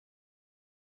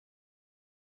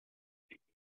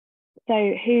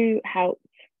So who helped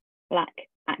Black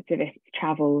activists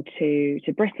travel to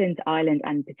Britain, to Ireland,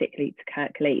 and particularly to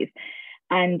Kirklees?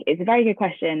 And it's a very good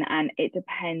question, and it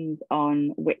depends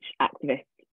on which activists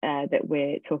that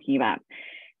we're talking about.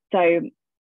 So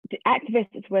the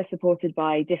activists were supported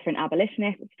by different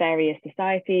abolitionists, various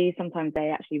societies. Sometimes they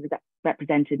actually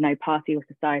represented no party or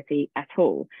society at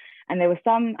all. And there were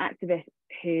some activists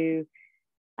who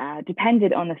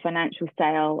depended on the financial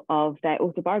sale of their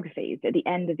autobiographies at the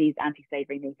end of these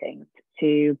anti-slavery meetings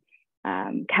to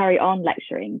carry on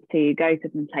lecturing, to go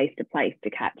from place to place, to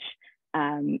catch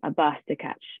a bus, to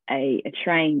catch a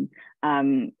train,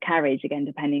 carriage, again,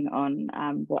 depending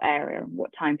on what area,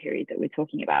 what time period that we're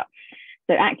talking about.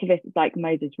 So activists like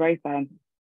Moses Roper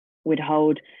would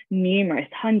hold numerous,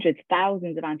 hundreds,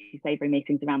 thousands of anti-slavery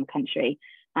meetings around the country,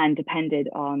 and depended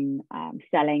on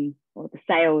selling, or the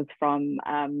sales from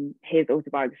his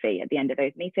autobiography at the end of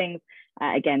those meetings,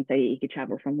 again, so he could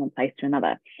travel from one place to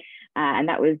another. And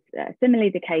that was similarly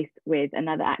the case with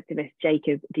another activist,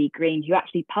 Jacob D. Green, who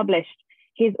actually published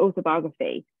his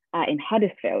autobiography in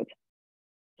Huddersfield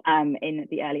in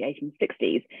the early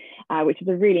 1860s, which is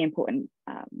a really important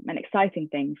and exciting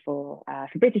thing for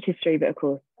British history, but of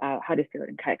course, Huddersfield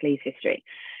and Kirklees history.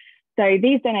 So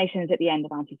these donations at the end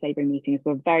of anti-slavery meetings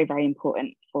were very, very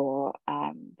important for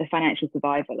the financial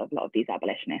survival of a lot of these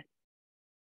abolitionists.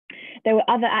 There were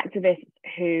other activists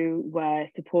who were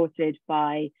supported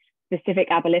by specific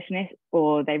abolitionists,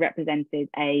 or they represented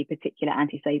a particular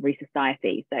anti-slavery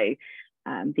society. So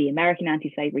the American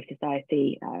Anti-Slavery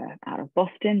Society out of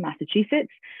Boston,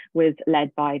 Massachusetts, was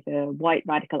led by the white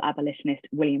radical abolitionist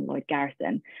William Lloyd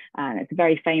Garrison. It's a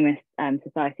very famous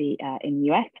society in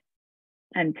the US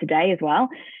and today as well.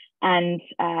 And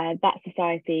that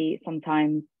society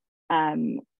sometimes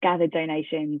gathered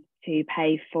donations to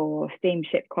pay for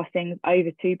steamship crossings over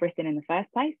to Britain in the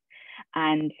first place.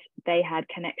 And they had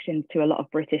connections to a lot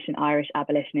of British and Irish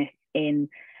abolitionists in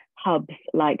hubs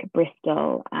like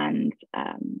Bristol and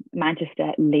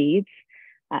Manchester, Leeds,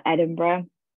 Edinburgh,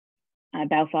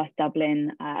 Belfast,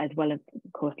 Dublin, as well as,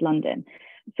 of course, London.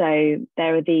 So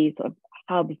there are these sort of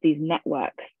hubs, these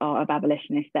networks of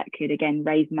abolitionists that could, again,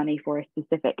 raise money for a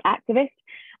specific activist,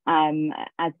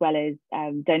 as well as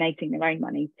donating their own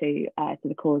money to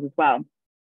the cause as well.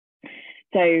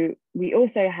 So we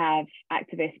also have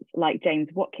activists like James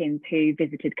Watkins, who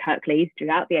visited Kirklees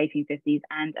throughout the 1850s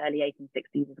and early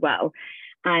 1860s as well.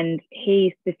 And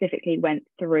he specifically went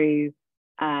through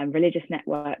religious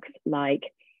networks like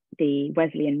the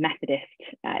Wesleyan Methodist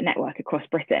network across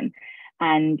Britain.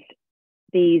 And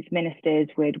these ministers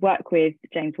would work with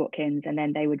James Watkins, and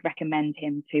then they would recommend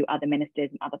him to other ministers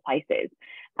in other places.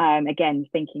 Again,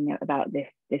 thinking about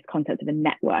this concept of a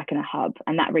network and a hub,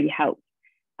 and that really helped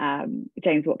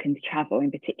James Watkins travel in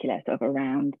particular sort of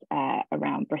around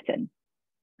Britain.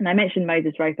 And I mentioned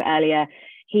Moses Roper earlier.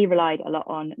 He relied a lot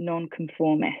on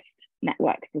nonconformist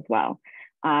networks as well.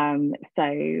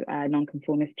 So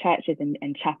nonconformist churches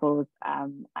and chapels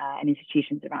and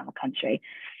institutions around the country.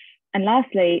 And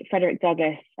lastly, Frederick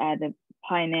Douglass, the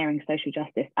pioneering social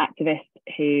justice activist,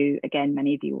 who, again,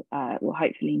 many of you will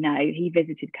hopefully know, he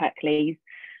visited Kirklees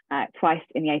twice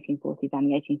in the 1840s and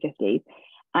the 1850s.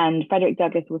 And Frederick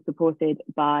Douglass was supported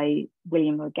by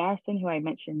William Lloyd Garrison, who I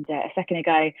mentioned a second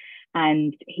ago,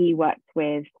 and he worked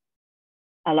with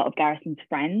a lot of Garrison's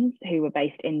friends who were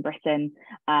based in Britain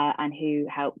and who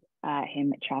helped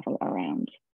him travel around